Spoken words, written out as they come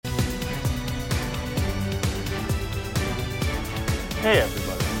Hey,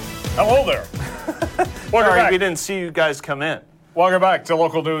 everybody. Hello there. Welcome back. We didn't see you guys come in. Welcome back to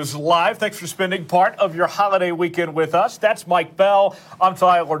Local News Live. Thanks for spending part of your holiday weekend with us. That's Mike Bell. I'm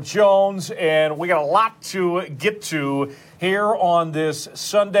Tyler Jones, and we got a lot to get to here on this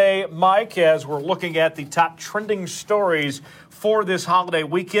Sunday, Mike, as we're looking at the top trending stories for this holiday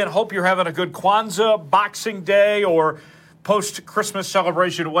weekend. Hope you're having a good Kwanzaa, Boxing Day, or post-Christmas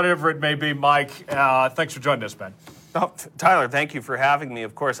celebration, whatever it may be, Mike. Thanks for joining us, man. Oh, Tyler, thank you for having me.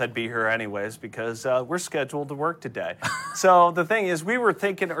 Of course, I'd be here anyways because we're scheduled to work today. So the thing is, we were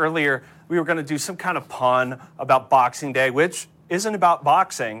thinking earlier we were going to do some kind of pun about Boxing Day, which isn't about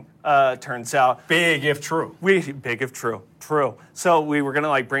boxing, turns out. Big if true. Big if true. True. So we were going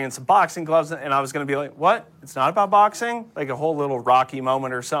to bring in some boxing gloves, and I was going to be like, what? It's not about boxing? Like a whole little Rocky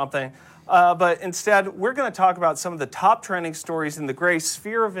moment or something. But instead, we're going to talk about some of the top trending stories in the gray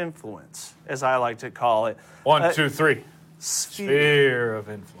sphere of influence, as I like to call it. 1, 2, 3. Sphere of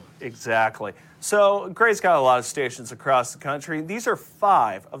influence. Exactly. So Gray's got a lot of stations across the country. These are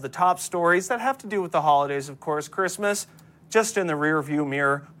 5 of the top stories that have to do with the holidays, of course. Christmas, just in the rearview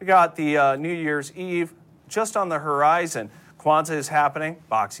mirror. We got the New Year's Eve just on the horizon. Kwanzaa is happening.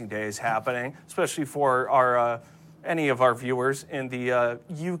 Boxing Day is happening, especially for our any of our viewers in the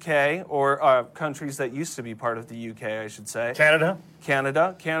UK or countries that used to be part of the UK, I should say. Canada.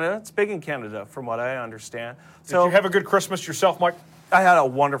 It's big in Canada, from what I understand. Did you have a good Christmas yourself, Mike? I had a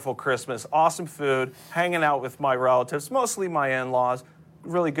wonderful Christmas. Awesome food, hanging out with my relatives, mostly my in-laws.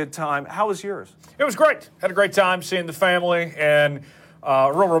 Really good time. How was yours? It was great. Had a great time seeing the family, and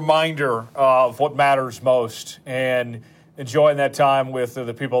a real reminder of what matters most. And enjoying that time with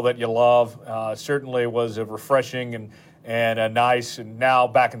the people that you love certainly was refreshing and nice. And now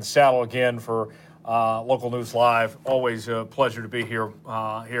back in the saddle again for Local News Live. Always a pleasure to be here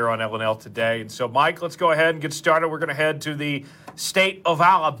here on LNL today. And so, Mike, let's go ahead and get started. We're going to head to the state of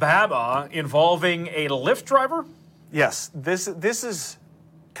Alabama involving a Lyft driver. Yes, this is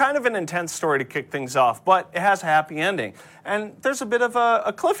kind of an intense story to kick things off, but it has a happy ending. And there's a bit of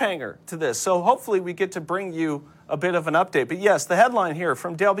a cliffhanger to this, so hopefully we get to bring you a bit of an update. But yes, the headline here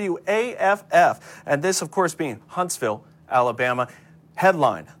from WAFF, and this, of course, being Huntsville, Alabama.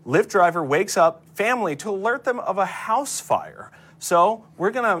 Headline, Lyft driver wakes up family to alert them of a house fire. So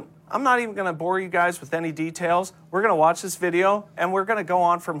I'm not even going to bore you guys with any details. We're going to watch this video, and we're going to go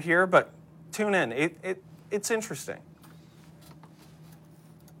on from here, but tune in. It's interesting.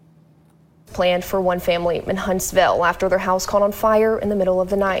 Planned for one family in Huntsville after their house caught on fire in the middle of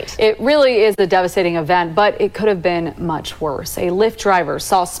the night. It really is a devastating event, but it could have been much worse. A Lyft driver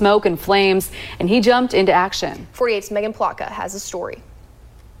saw smoke and flames, and he jumped into action. 48's Megan Plaka has a story.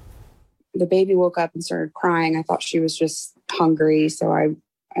 The baby woke up and started crying. I thought she was just hungry, so I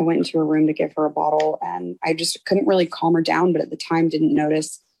went into her room to give her a bottle, and I just couldn't really calm her down, but at the time didn't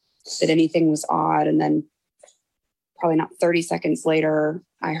notice that anything was odd. And then probably not 30 seconds later,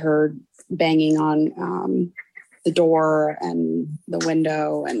 I heard banging on the door and the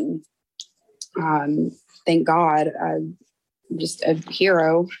window, and thank God, just a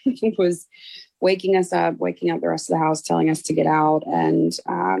hero was waking us up, waking up the rest of the house, telling us to get out,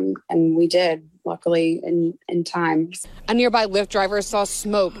 and we did, luckily in time. A nearby Lyft driver saw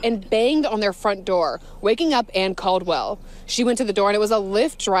smoke and banged on their front door, waking up Ann Caldwell. She went to the door, and it was a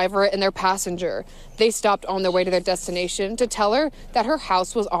Lyft driver and their passenger. They stopped on their way to their destination to tell her that her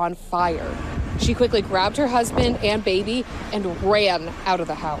house was on fire. She quickly grabbed her husband and baby and ran out of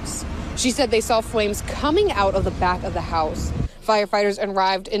the house. She said they saw flames coming out of the back of the house. Firefighters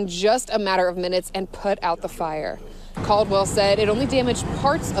arrived in just a matter of minutes and put out the fire. Caldwell said it only damaged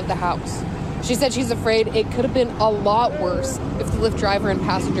parts of the house. She said she's afraid it could have been a lot worse if the Lyft driver and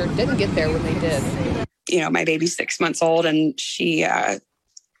passenger didn't get there when they did. You know, my baby's 6 months old, and she,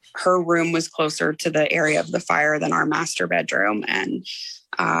 her room was closer to the area of the fire than our master bedroom. And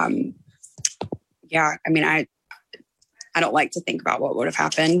yeah, I mean, I don't like to think about what would have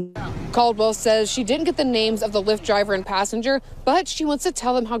happened. Caldwell says she didn't get the names of the Lyft driver and passenger, but she wants to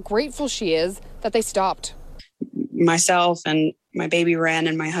tell them how grateful she is that they stopped. Myself and my baby Ren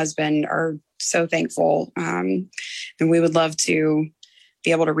and my husband are so thankful. And we would love to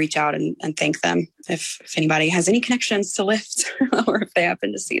be able to reach out and thank them if anybody has any connections to Lyft or if they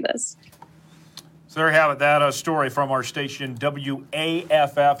happen to see this. So there you have it, that story from our station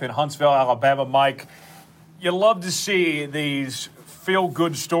WAFF in Huntsville, Alabama. Mike, you love to see these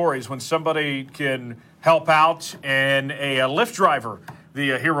feel-good stories when somebody can help out, and a Lyft driver,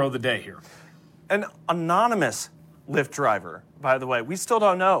 the hero of the day here. An anonymous Lyft driver, by the way. We still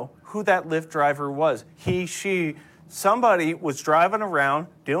don't know who that Lyft driver was. He, she, somebody was driving around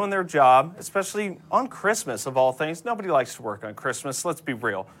doing their job, especially on Christmas of all things. Nobody likes to work on Christmas, let's be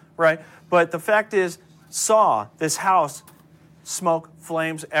real, right? But the fact is, saw this house, smoke,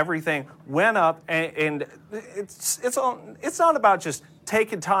 flames, everything went up, and it's not about just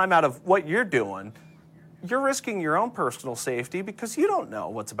taking time out of what you're doing. You're risking your own personal safety because you don't know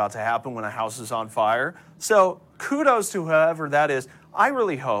what's about to happen when a house is on fire. So kudos to whoever that is. I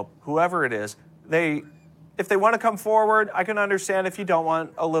really hope whoever it is, if they want to come forward, I can understand if you don't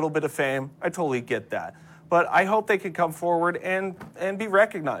want a little bit of fame. I totally get that. But I hope they can come forward and be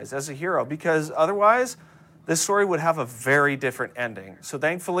recognized as a hero, because otherwise this story would have a very different ending. So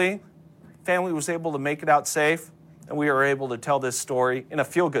thankfully, family was able to make it out safe, and we are able to tell this story in a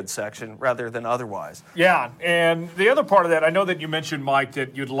feel-good section rather than otherwise. Yeah, and the other part of that, I know that you mentioned, Mike,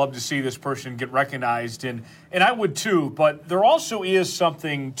 that you'd love to see this person get recognized, and I would too, but there also is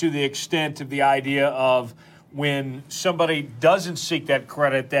something to the extent of the idea of when somebody doesn't seek that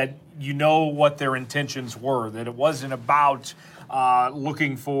credit, that you know what their intentions were, that it wasn't about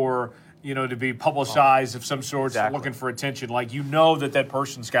looking for, to be publicized of some sort, exactly. Looking for attention. Like, that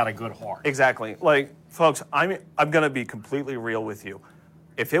person's got a good heart. Exactly. Like, folks, I'm going to be completely real with you.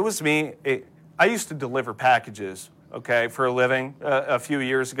 If it was me, I used to deliver packages, okay, for a living a few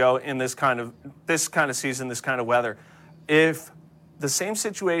years ago in this kind of season, this kind of weather. If the same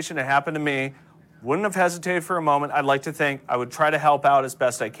situation had happened to me, wouldn't have hesitated for a moment. I'd like to think I would try to help out as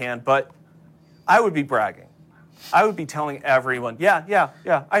best I can, but I would be bragging. I would be telling everyone, yeah,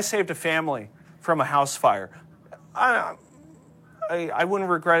 I saved a family from a house fire. I wouldn't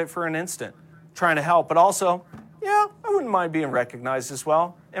regret it for an instant, trying to help. But also, I wouldn't mind being recognized as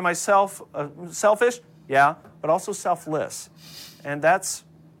well. Am I selfish? Yeah, but also selfless. And that's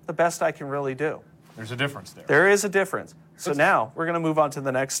the best I can really do. There's a difference there. There is a difference. So now we're going to move on to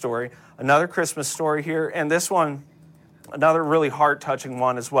the next story, another Christmas story here. And this one, another really heart-touching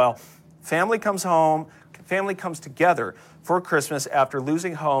one as well. Family comes together for Christmas after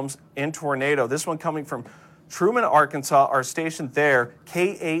losing homes in tornado. This one coming from Truman, Arkansas, our station there,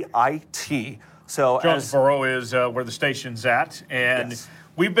 KAIT. So Jonesboro is where the station's at. And yes.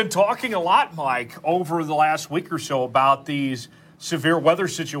 We've been talking a lot, Mike, over the last week or so about these severe weather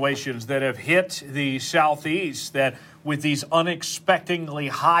situations that have hit the southeast, that with these unexpectedly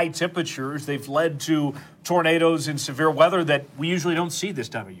high temperatures, they've led to tornadoes and severe weather that we usually don't see this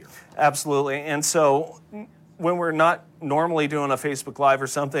time of year. Absolutely. And so when we're not normally doing a Facebook Live or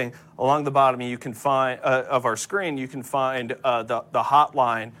something, along the bottom you can find of our screen, you can find the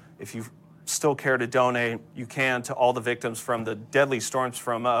hotline. If you still care to donate, you can, to all the victims from the deadly storms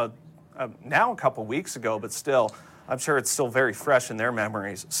from now a couple weeks ago, but still, I'm sure it's still very fresh in their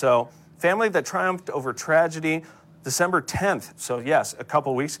memories. So, family that triumphed over tragedy. December 10th, so yes, a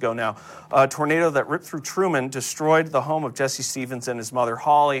couple weeks ago now, a tornado that ripped through Truman destroyed the home of Jesse Stevens and his mother,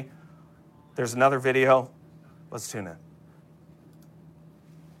 Holly. There's another video. Let's tune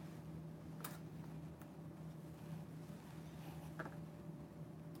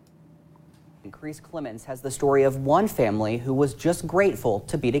in. Carice Clemens has the story of one family who was just grateful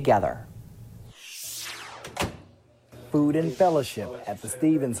to be together. Food and fellowship at the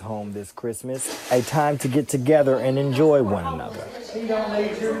Stevens home this Christmas, a time to get together and enjoy one another.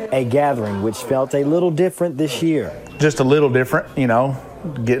 A gathering which felt a little different this year. Just a little different,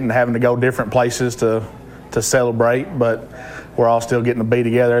 having to go different places to celebrate, but we're all still getting to be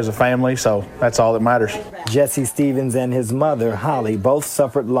together as a family, so that's all that matters. Jesse Stevens and his mother, Holly, both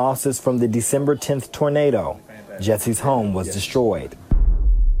suffered losses from the December 10th tornado. Jesse's home was destroyed.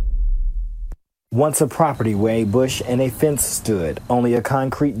 Once a property where a bush and a fence stood, only a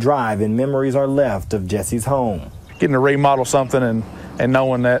concrete drive and memories are left of Jesse's home. Getting to remodel something and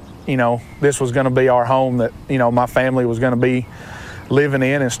knowing that, this was going to be our home, that, my family was going to be living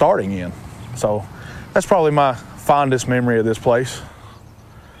in and starting in. So that's probably my fondest memory of this place.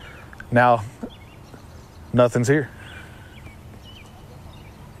 Now, nothing's here.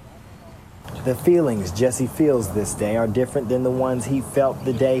 The feelings Jesse feels this day are different than the ones he felt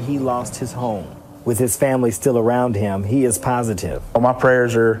the day he lost his home. With his family still around him, he is positive. My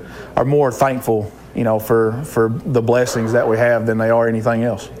prayers are more thankful, for the blessings that we have than they are anything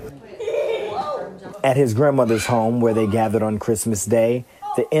else. At his grandmother's home, where they gathered on Christmas Day,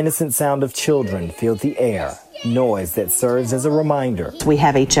 the innocent sound of children filled the air, noise that serves as a reminder. We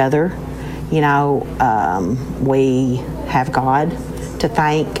have each other, we have God to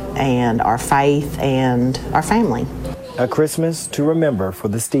thank, and our faith and our family. A Christmas to remember for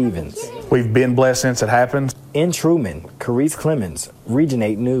the Stevens. We've been blessed since it happened. In Truman, Carice Clemens, Region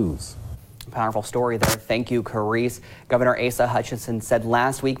 8 News. Powerful story there. Thank you, Carice. Governor Asa Hutchinson said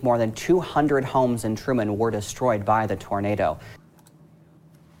last week more than 200 homes in Trumann were destroyed by the tornado.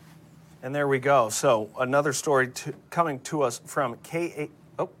 And there we go. So another story coming to us from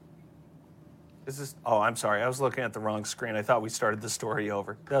I'm sorry. I was looking at the wrong screen. I thought we started the story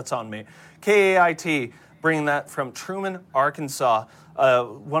over. That's on me. KAIT, bringing that from Trumann, Arkansas.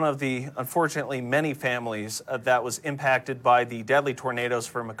 One of the, unfortunately, many families that was impacted by the deadly tornadoes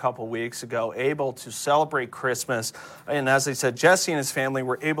from a couple weeks ago, able to celebrate Christmas. And as I said, Jesse and his family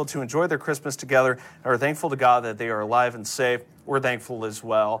were able to enjoy their Christmas together and are thankful to God that they are alive and safe. We're thankful as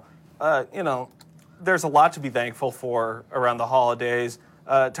well. There's a lot to be thankful for around the holidays.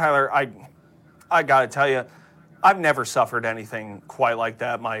 Tyler, I got to tell you, I've never suffered anything quite like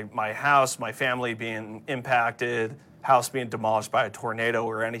that. My house, my family being impacted, house being demolished by a tornado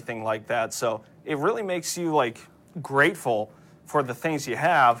or anything like that. So it really makes you grateful for the things you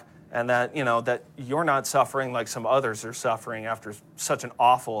have, and that that you're not suffering like some others are suffering after such an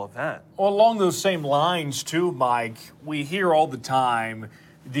awful event. Well, along those same lines too, Mike, we hear all the time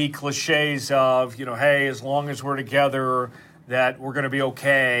the cliches of, hey, as long as we're together, that we're going to be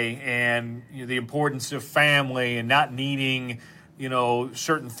okay, and the importance of family and not needing,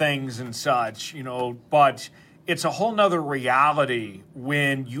 certain things and such, but it's a whole nother reality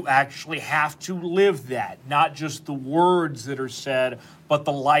when you actually have to live that, not just the words that are said, but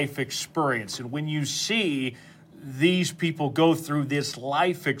the life experience. And when you see these people go through this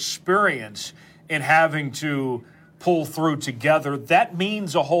life experience and having to pull through together, that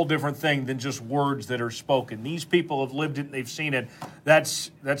means a whole different thing than just words that are spoken. These people have lived it and they've seen it.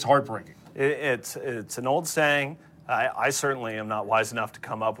 That's heartbreaking. It's an old saying. I certainly am not wise enough to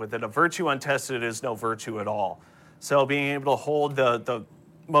come up with it. A virtue untested is no virtue at all. So being able to hold the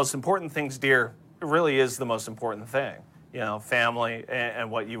most important things dear really is the most important thing. Family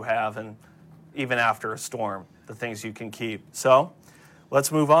and what you have, and even after a storm, the things you can keep. So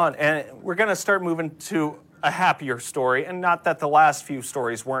let's move on. And we're going to start moving to a happier story, and not that the last few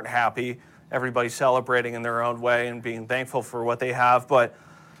stories weren't happy. Everybody's celebrating in their own way and being thankful for what they have, but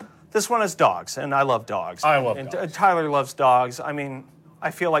this one is dogs, and I love dogs. I love dogs. Tyler loves dogs. I mean, I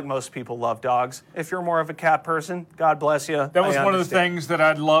feel like most people love dogs. If you're more of a cat person, God bless you. That was one of the things that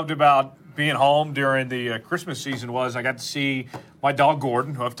I loved about being home during the Christmas season was I got to see my dog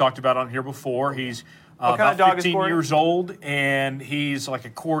Gordon, who I've talked about on here before. He's about 15 years old, and he's like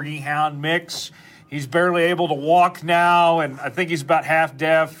a Corgi Hound mix. He's barely able to walk now, and I think he's about half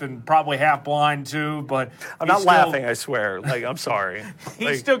deaf and probably half blind too. But I'm not laughing, I swear. I'm sorry.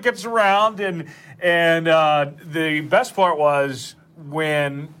 He still gets around, and the best part was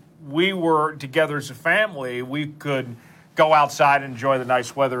when we were together as a family, we could go outside and enjoy the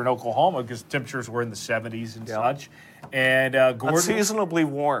nice weather in Oklahoma because temperatures were in the 70s and such. And Gordon, unseasonably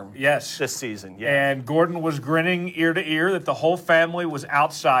warm. Yes, this season. Yeah. And Gordon was grinning ear to ear that the whole family was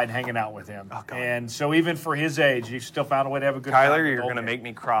outside hanging out with him. Oh, God. And so even for his age, he still found a way to have a good time. Tyler, you're going to make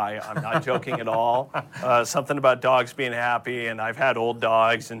me cry. I'm not joking at all. Something about dogs being happy, and I've had old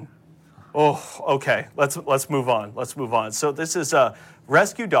dogs, and okay. Let's move on. Let's move on. So this is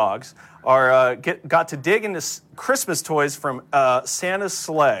rescue dogs are got to dig into Christmas toys from Santa's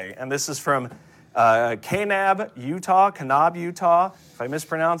sleigh, and this is from Kanab, Utah. If I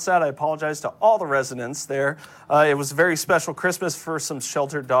mispronounce that, I apologize to all the residents there. It was a very special Christmas for some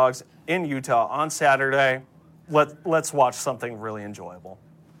sheltered dogs in Utah on Saturday. Let's watch something really enjoyable.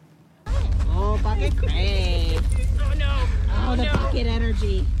 Oh, bucket crave. Oh, no. Oh, the bucket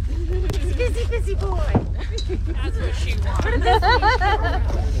energy. Busy boy. That's what she wants.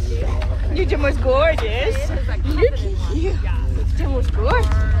 Newton was gorgeous. Look at you. Newton was gorgeous.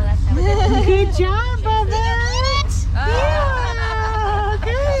 Good job, Bubba. Yeah,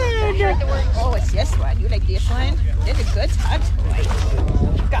 good. Oh, it's this one. You like this one? It's a good touch toy.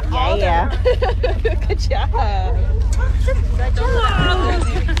 Got all them. Good job. Good job.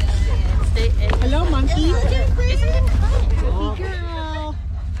 Hello, monkey. Good girl.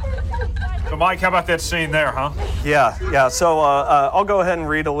 So, Mike, how about that scene there, huh? Yeah. So I'll go ahead and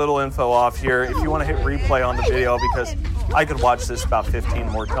read a little info off here. If you want to hit replay on the video, because I could watch this about 15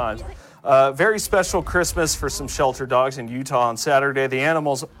 more times. Very special Christmas for some shelter dogs in Utah on Saturday. The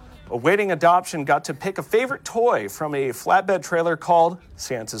animals awaiting adoption got to pick a favorite toy from a flatbed trailer called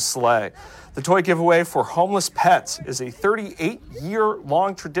Santa's Sleigh. The toy giveaway for homeless pets is a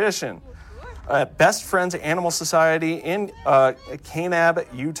 38-year-long tradition. Best Friends Animal Society in Kanab,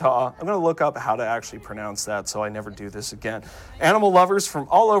 Utah. I'm going to look up how to actually pronounce that so I never do this again. Animal lovers from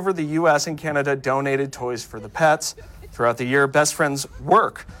all over the U.S. and Canada donated toys for the pets. Throughout the year, Best Friends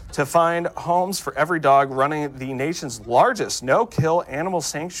work to find homes for every dog, running the nation's largest no-kill animal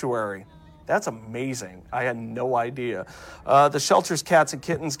sanctuary. That's amazing. I had no idea. The shelter's cats and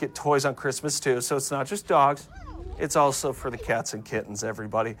kittens get toys on Christmas too, so it's not just dogs. It's also for the cats and kittens,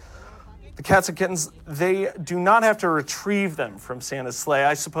 everybody. The cats and kittens, they do not have to retrieve them from Santa's sleigh.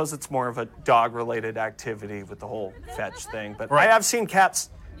 I suppose it's more of a dog-related activity with the whole fetch thing. But I have seen cats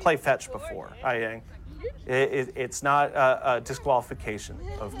play fetch before. It's not a disqualification,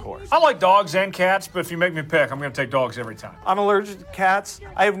 of course. I like dogs and cats, but if you make me pick, I'm going to take dogs every time. I'm allergic to cats.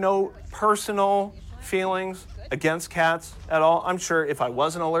 I have no personal feelings against cats at all. I'm sure if I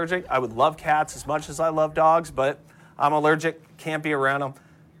wasn't allergic, I would love cats as much as I love dogs, but I'm allergic, can't be around them.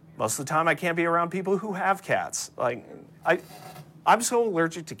 Most of the time, I can't be around people who have cats. I'm so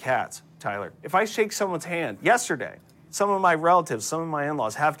allergic to cats, Tyler. If I shake someone's hand, yesterday, some of my relatives, some of my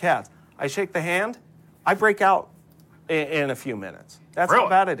in-laws have cats. I shake the hand, I break out in a few minutes. That's how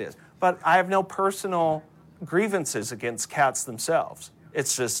bad it is. But I have no personal grievances against cats themselves.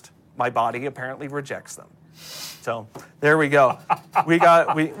 It's just my body apparently rejects them. So there we go. We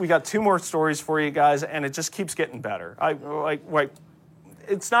got 2 more stories for you guys, and it just keeps getting better.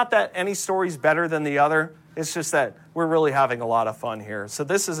 It's not that any story's better than the other. It's just that we're really having a lot of fun here. So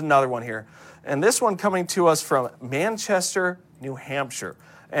this is another one here. And this one coming to us from Manchester, New Hampshire.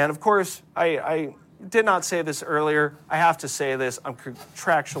 And of course, I did not say this earlier. I have to say this. I'm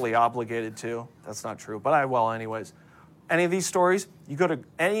contractually obligated to. That's not true, but I will anyways. Any of these stories, you go to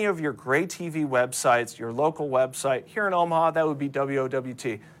any of your Gray TV websites, your local website. Here in Omaha, that would be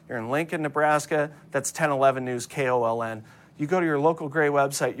WOWT. You're in Lincoln, Nebraska, that's 1011 News, KOLN. You go to your local Gray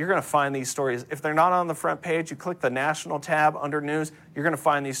website, you're going to find these stories. If they're not on the front page, you click the national tab under news, you're going to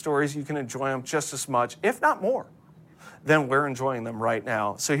find these stories. You can enjoy them just as much, if not more, than we're enjoying them right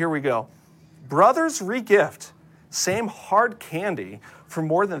now. So here we go. Brothers regift same hard candy for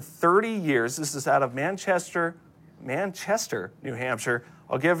more than 30 years. This is out of Manchester, New Hampshire.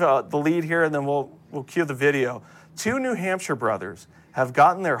 I'll give the lead here, and then we'll cue the video. 2 New Hampshire brothers have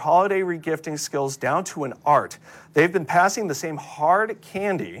gotten their holiday regifting skills down to an art. They've been passing the same hard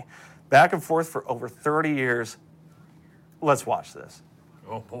candy back and forth for over 30 years. Let's watch this.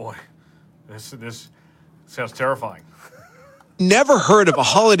 Oh, boy. This sounds terrifying. Never heard of a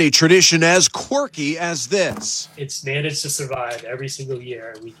holiday tradition as quirky as this. It's managed to survive every single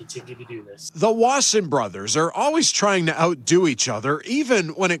year, and we continue to do this. The Wasson brothers are always trying to outdo each other, even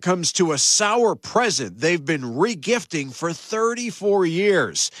when it comes to a sour present they've been regifting for 34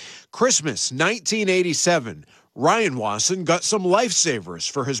 years. Christmas 1987, Ryan Wasson got some lifesavers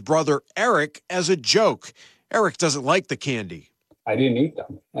for his brother Eric as a joke. Eric doesn't like the candy. I didn't eat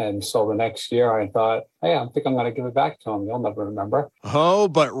them. And so the next year I thought, hey, I think I'm going to give it back to him. He'll never remember. Oh,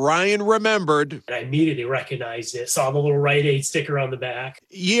 but Ryan remembered. And I immediately recognized it, saw the little Rite Aid sticker on the back.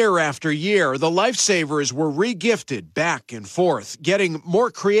 Year after year, the lifesavers were regifted back and forth, getting more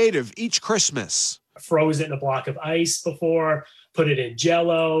creative each Christmas. Froze it in a block of ice before, put it in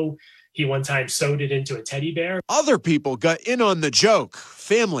Jell-O. He one time sewed it into a teddy bear. Other people got in on the joke,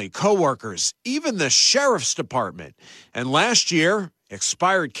 family, coworkers, even the sheriff's department. And last year,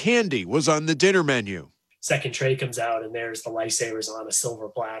 expired candy was on the dinner menu. Second tray comes out, and there's the lifesavers on a silver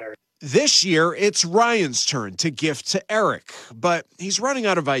platter. This year, it's Ryan's turn to gift to Eric, but he's running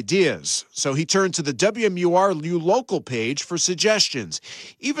out of ideas. So he turned to the WMUR local page for suggestions,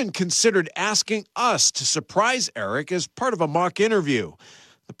 even considered asking us to surprise Eric as part of a mock interview.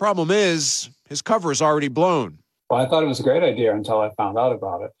 The problem is, his cover is already blown. Well, I thought it was a great idea until I found out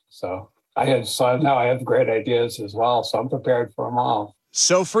about it. So now I have great ideas as well, so I'm prepared for them all.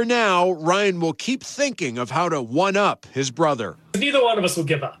 So for now, Ryan will keep thinking of how to one-up his brother. Neither one of us will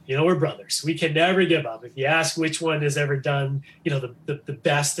give up. We're brothers. We can never give up. If you ask which one has ever done, the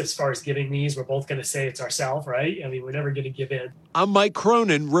best as far as giving these, we're both going to say it's ourselves, right? I mean, we're never going to give in. I'm Mike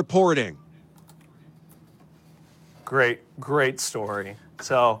Cronin reporting. Great story.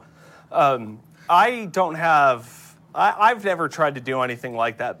 So I've never tried to do anything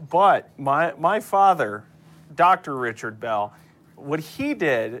like that, but my father, Dr. Richard Bell, what he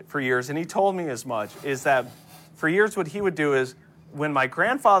did for years, and he told me as much, is that for years what he would do is when my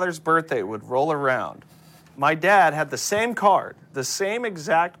grandfather's birthday would roll around, my dad had the same card, the same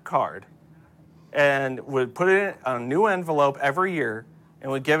exact card, and would put it in a new envelope every year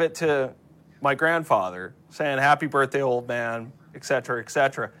and would give it to my grandfather saying, "Happy birthday, old man," et cetera, et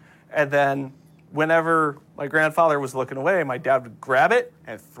cetera. And then whenever my grandfather was looking away, my dad would grab it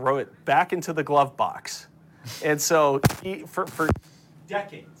and throw it back into the glove box. And so for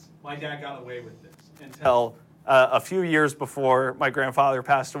decades, my dad got away with this until a few years before my grandfather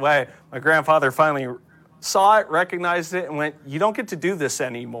passed away. My grandfather finally saw it, recognized it, and went, "You don't get to do this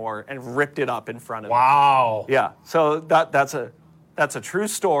anymore," and ripped it up in front of him. Wow. Yeah, so that's a true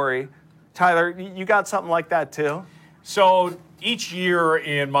story. Tyler, you got something like that too? So each year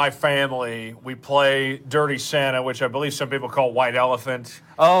in my family, we play Dirty Santa, which I believe some people call White Elephant.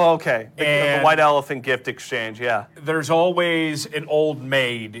 Oh, okay. The And White Elephant gift exchange, yeah. There's always an old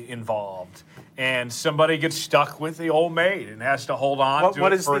maid involved. And somebody gets stuck with the old maid and has to hold on to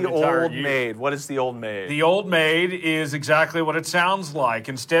What it is for an the entire old year. maid? What is the old maid? The old maid is exactly what it sounds like.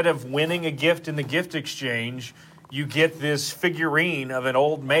 Instead of winning a gift in the gift exchange, you get this figurine of an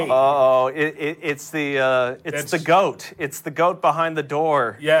old maid. Oh, it's the goat. It's the goat behind the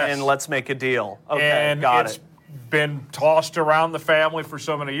door. Yes. And let's make a deal. Okay, And got it's it. been tossed around the family for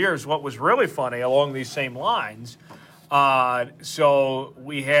so many years. What was really funny along these same lines, so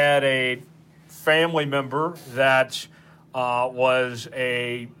we had a family member that was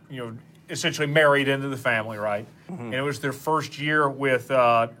essentially married into the family, right? Mm-hmm. And it was their first year with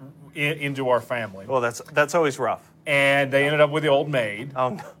into our family. Well, that's always rough. And they ended up with the old maid. Oh,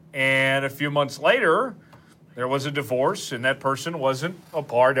 no. And a few months later, there was a divorce, and that person wasn't a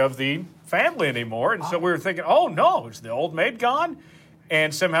part of the family anymore. And so we were thinking, oh, no, is the old maid gone?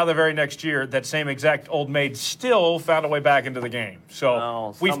 And somehow the very next year, that same exact old maid still found a way back into the game.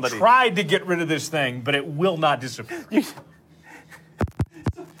 So we've tried to get rid of this thing, but it will not disappear.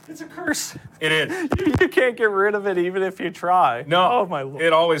 It's a curse. It is. You can't get rid of it even if you try. No. Oh, my Lord.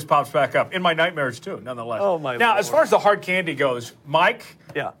 It always pops back up. In my nightmares, too, nonetheless. Oh, my Now, Lord. as far as the hard candy goes, Mike,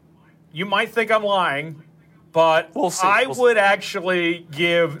 yeah, you might think I'm lying, but we'll see. I would actually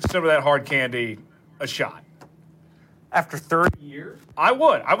give some of that hard candy a shot. After 30 years? I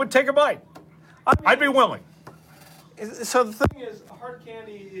would. I would take a bite. I'd be willing. So the thing is, hard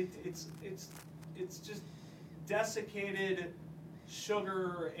candy, it's just desiccated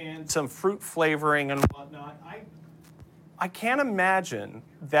sugar and some fruit flavoring and whatnot. I can't imagine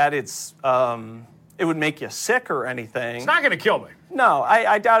that it would make you sick or anything. It's not going to kill me. No,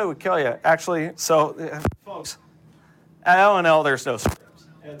 I doubt it would kill you, actually. So, folks, at L&L, there's no scripts.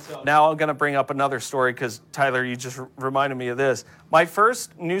 And so now I'm going to bring up another story because, Tyler, you just reminded me of this. My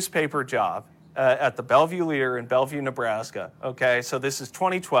first newspaper job at the Bellevue Leader in Bellevue, Nebraska, okay, so this is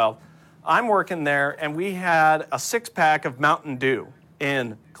 2012. I'm working there, and we had a six-pack of Mountain Dew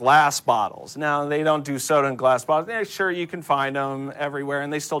in glass bottles. Now, they don't do soda in glass bottles. Yeah, sure, you can find them everywhere,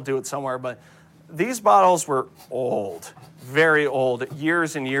 and they still do it somewhere, but these bottles were old, very old,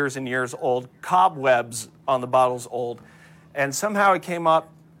 years and years and years old, cobwebs on the bottles old. And somehow it came up,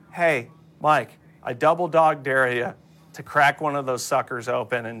 hey, Mike, I double dog dare you to crack one of those suckers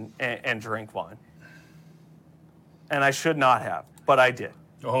open and drink one. And I should not have, but I did.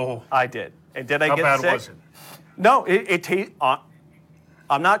 Oh. I did. And did I How get bad sick? was it? No,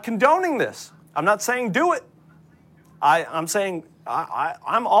 I'm not condoning this. I'm not saying do it. I'm saying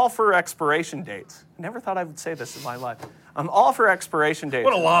I'm all for expiration dates. I never thought I would say this in my life. I'm all for expiration dates.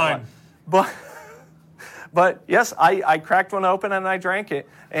 What a line. But yes, I cracked one open and I drank it.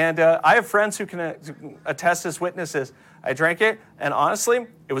 And I have friends who can attest as witnesses. I drank it, and honestly,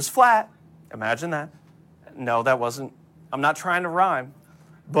 it was flat. Imagine that. No, that wasn't. I'm not trying to rhyme.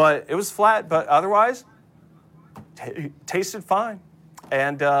 But it was flat, but otherwise, tasted fine.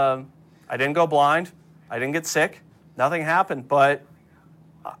 And I didn't go blind. I didn't get sick. Nothing happened, but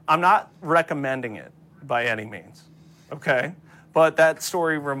I'm not recommending it by any means, okay? But that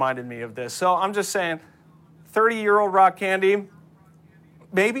story reminded me of this. So I'm just saying, 30-year-old rock candy,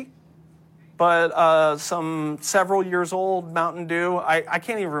 maybe. But some several years old Mountain Dew, I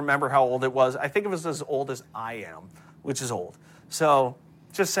can't even remember how old it was. I think it was as old as I am, which is old. So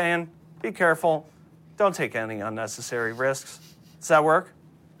just saying, be careful. Don't take any unnecessary risks. Does that work?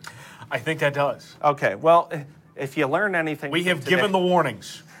 I think that does. Okay, well, if you learn anything We have today, given the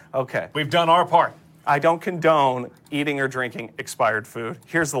warnings. Okay. We've done our part. I don't condone eating or drinking expired food.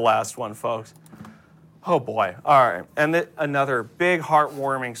 Here's the last one, folks. Oh, boy. All right. And another big,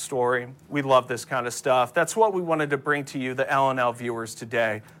 heartwarming story. We love this kind of stuff. That's what we wanted to bring to you, the L&L viewers,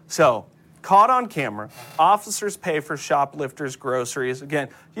 today. So, caught on camera, officers pay for shoplifters' groceries. Again,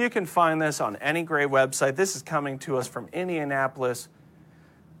 you can find this on any great website. This is coming to us from Indianapolis,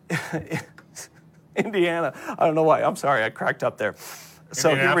 Indiana. I don't know why. I'm sorry. I cracked up there.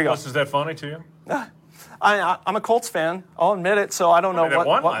 So here we go. Is that funny to you? I'm a Colts fan. I'll admit it. So I don't know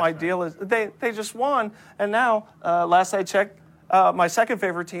what my night. deal is. They just won, and now last I checked, my second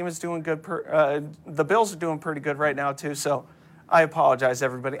favorite team is doing good. The Bills are doing pretty good right now too. So I apologize,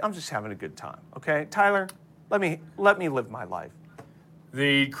 everybody. I'm just having a good time. Okay, Tyler, let me live my life.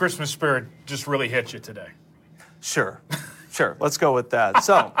 The Christmas spirit just really hit you today. Sure. Let's go with that.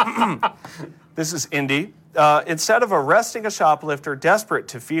 So this is Indy. Instead of arresting a shoplifter desperate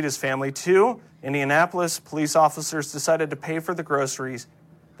to feed his family, 2 Indianapolis police officers decided to pay for the groceries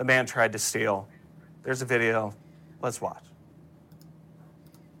the man tried to steal. There's a video. Let's watch.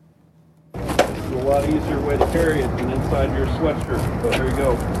 It's a lot easier way to carry it than inside your sweatshirt. But there you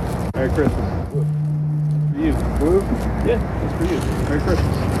go. Merry Christmas. For you. Woo. Yeah, it's for you. Merry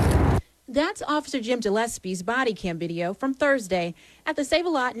Christmas. That's Officer Jim Gillespie's body cam video from Thursday at the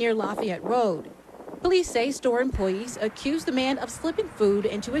Save-A-Lot near Lafayette Road. Police say store employees accused the man of slipping food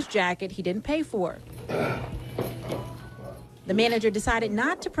into his jacket he didn't pay for. The manager decided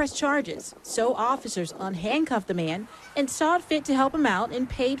not to press charges, so officers unhandcuffed the man and saw it fit to help him out and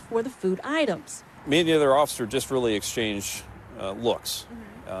paid for the food items. Me and the other officer just really exchanged looks,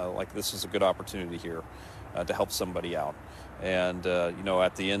 like this is a good opportunity here to help somebody out. And,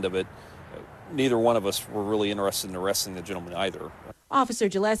 at the end of it, neither one of us were really interested in arresting the gentleman either. Officer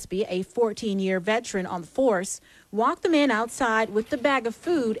Gillespie, a 14-year veteran on the force, walked the man outside with the bag of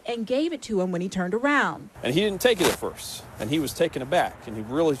food and gave it to him when he turned around. And he didn't take it at first, and he was taken aback, and he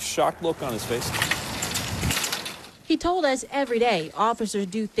really shocked look on his face. He told us every day officers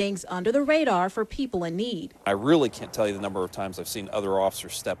do things under the radar for people in need. I really can't tell you the number of times I've seen other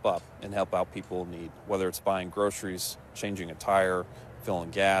officers step up and help out people in need, whether it's buying groceries, changing a tire,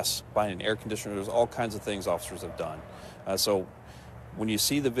 filling gas, buying an air conditioner. There's all kinds of things officers have done. So when you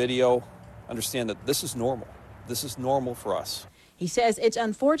see the video, understand that this is normal. This is normal for us. He says it's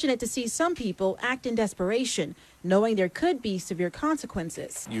unfortunate to see some people act in desperation, knowing there could be severe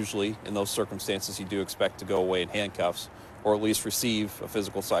consequences. Usually, in those circumstances, you do expect to go away in handcuffs or at least receive a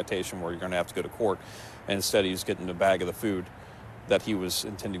physical citation where you're going to have to go to court. And instead, he's getting a bag of the food that he was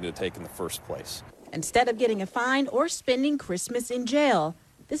intending to take in the first place. Instead of getting a fine or spending Christmas in jail,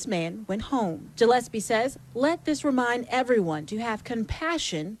 this man went home. Gillespie says, let this remind everyone to have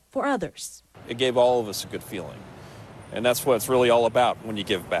compassion for others. It gave all of us a good feeling. And that's what it's really all about when you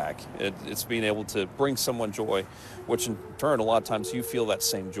give back. It's being able to bring someone joy, which in turn, a lot of times you feel that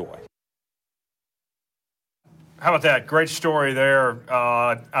same joy. How about that? Great story there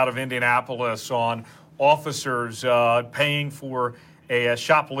out of Indianapolis on officers paying for a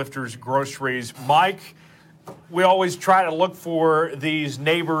shoplifter's groceries. Mike, we always try to look for these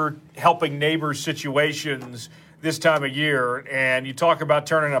helping neighbor situations this time of year, and you talk about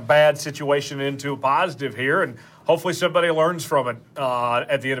turning a bad situation into a positive here, and hopefully somebody learns from it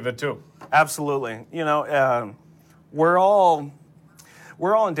at the end of it too. Absolutely. We're all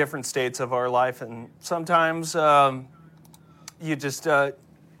in different states of our life, and sometimes you just you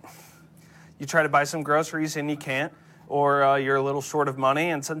try to buy some groceries and you can't, or you're a little short of money,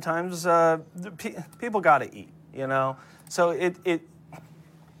 and sometimes people got to eat. So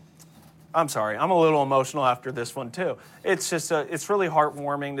I'm sorry, I'm a little emotional after this one too. It's just it's really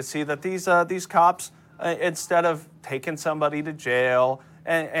heartwarming to see that these cops, instead of taking somebody to jail,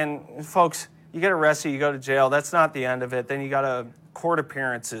 and folks, you get arrested, you go to jail. That's not the end of it. Then you got court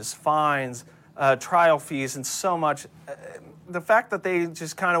appearances, fines, trial fees, and so much. The fact that they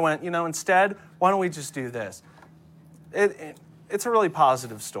just kind of went, instead, why don't we just do this? It's a really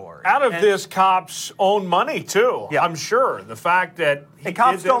positive story. Out of this cop's own money, too, yeah. I'm sure. The fact that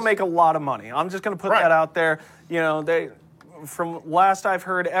cops don't make a lot of money. I'm just going to put that out there. From last I've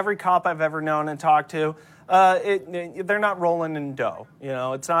heard, every cop I've ever known and talked to, they're not rolling in dough.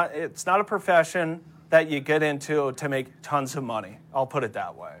 It's not a profession that you get into to make tons of money. I'll put it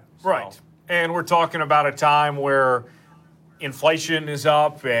that way. So. Right. And we're talking about a time where inflation is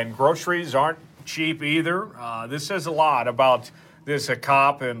up and groceries aren't cheap either. This says a lot about this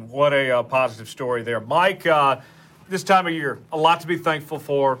cop, and what a positive story there. Mike, this time of year, a lot to be thankful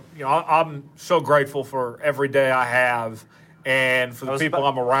for. I'm so grateful for every day I have and for the people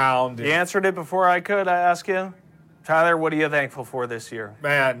I'm around. You answered it before I could. I ask you, Tyler, what are you thankful for this year?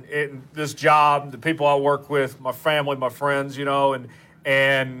 Man, this job, the people I work with, my family, my friends,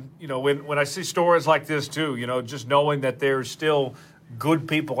 and when I see stories like this too, just knowing that there's still good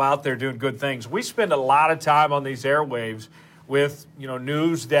people out there doing good things. We spend a lot of time on these airwaves with,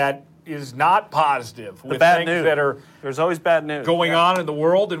 news that is not positive. With bad news. There's always bad news going on in the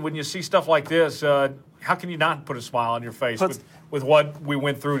world. And when you see stuff like this, how can you not put a smile on your face with what we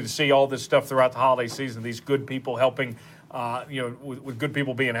went through to see all this stuff throughout the holiday season, these good people helping, with good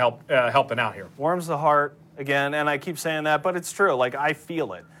people being helping out here. Warms the heart again, and I keep saying that, but it's true. Like, I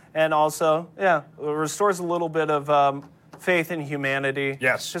feel it. And also, it restores a little bit of faith in humanity.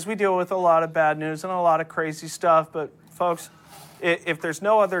 Yes. Because we deal with a lot of bad news and a lot of crazy stuff. But, folks, if there's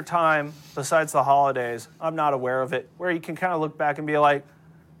no other time besides the holidays, I'm not aware of it, where you can kind of look back and be like,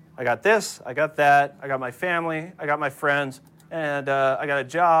 I got this, I got that, I got my family, I got my friends, and I got a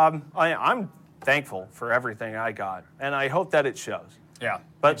job. I'm thankful for everything I got, and I hope that it shows. Yeah.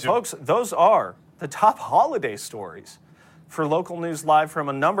 But, folks, those are the top holiday stories for local news live from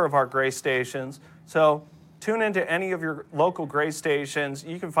a number of our Gray stations. So tune into any of your local Gray stations.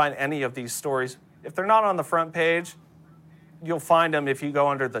 You can find any of these stories. If they're not on the front page, you'll find them if you go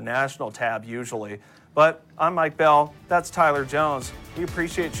under the national tab usually. But I'm Mike Bell. That's Tyler Jones. We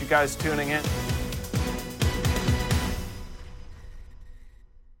appreciate you guys tuning in.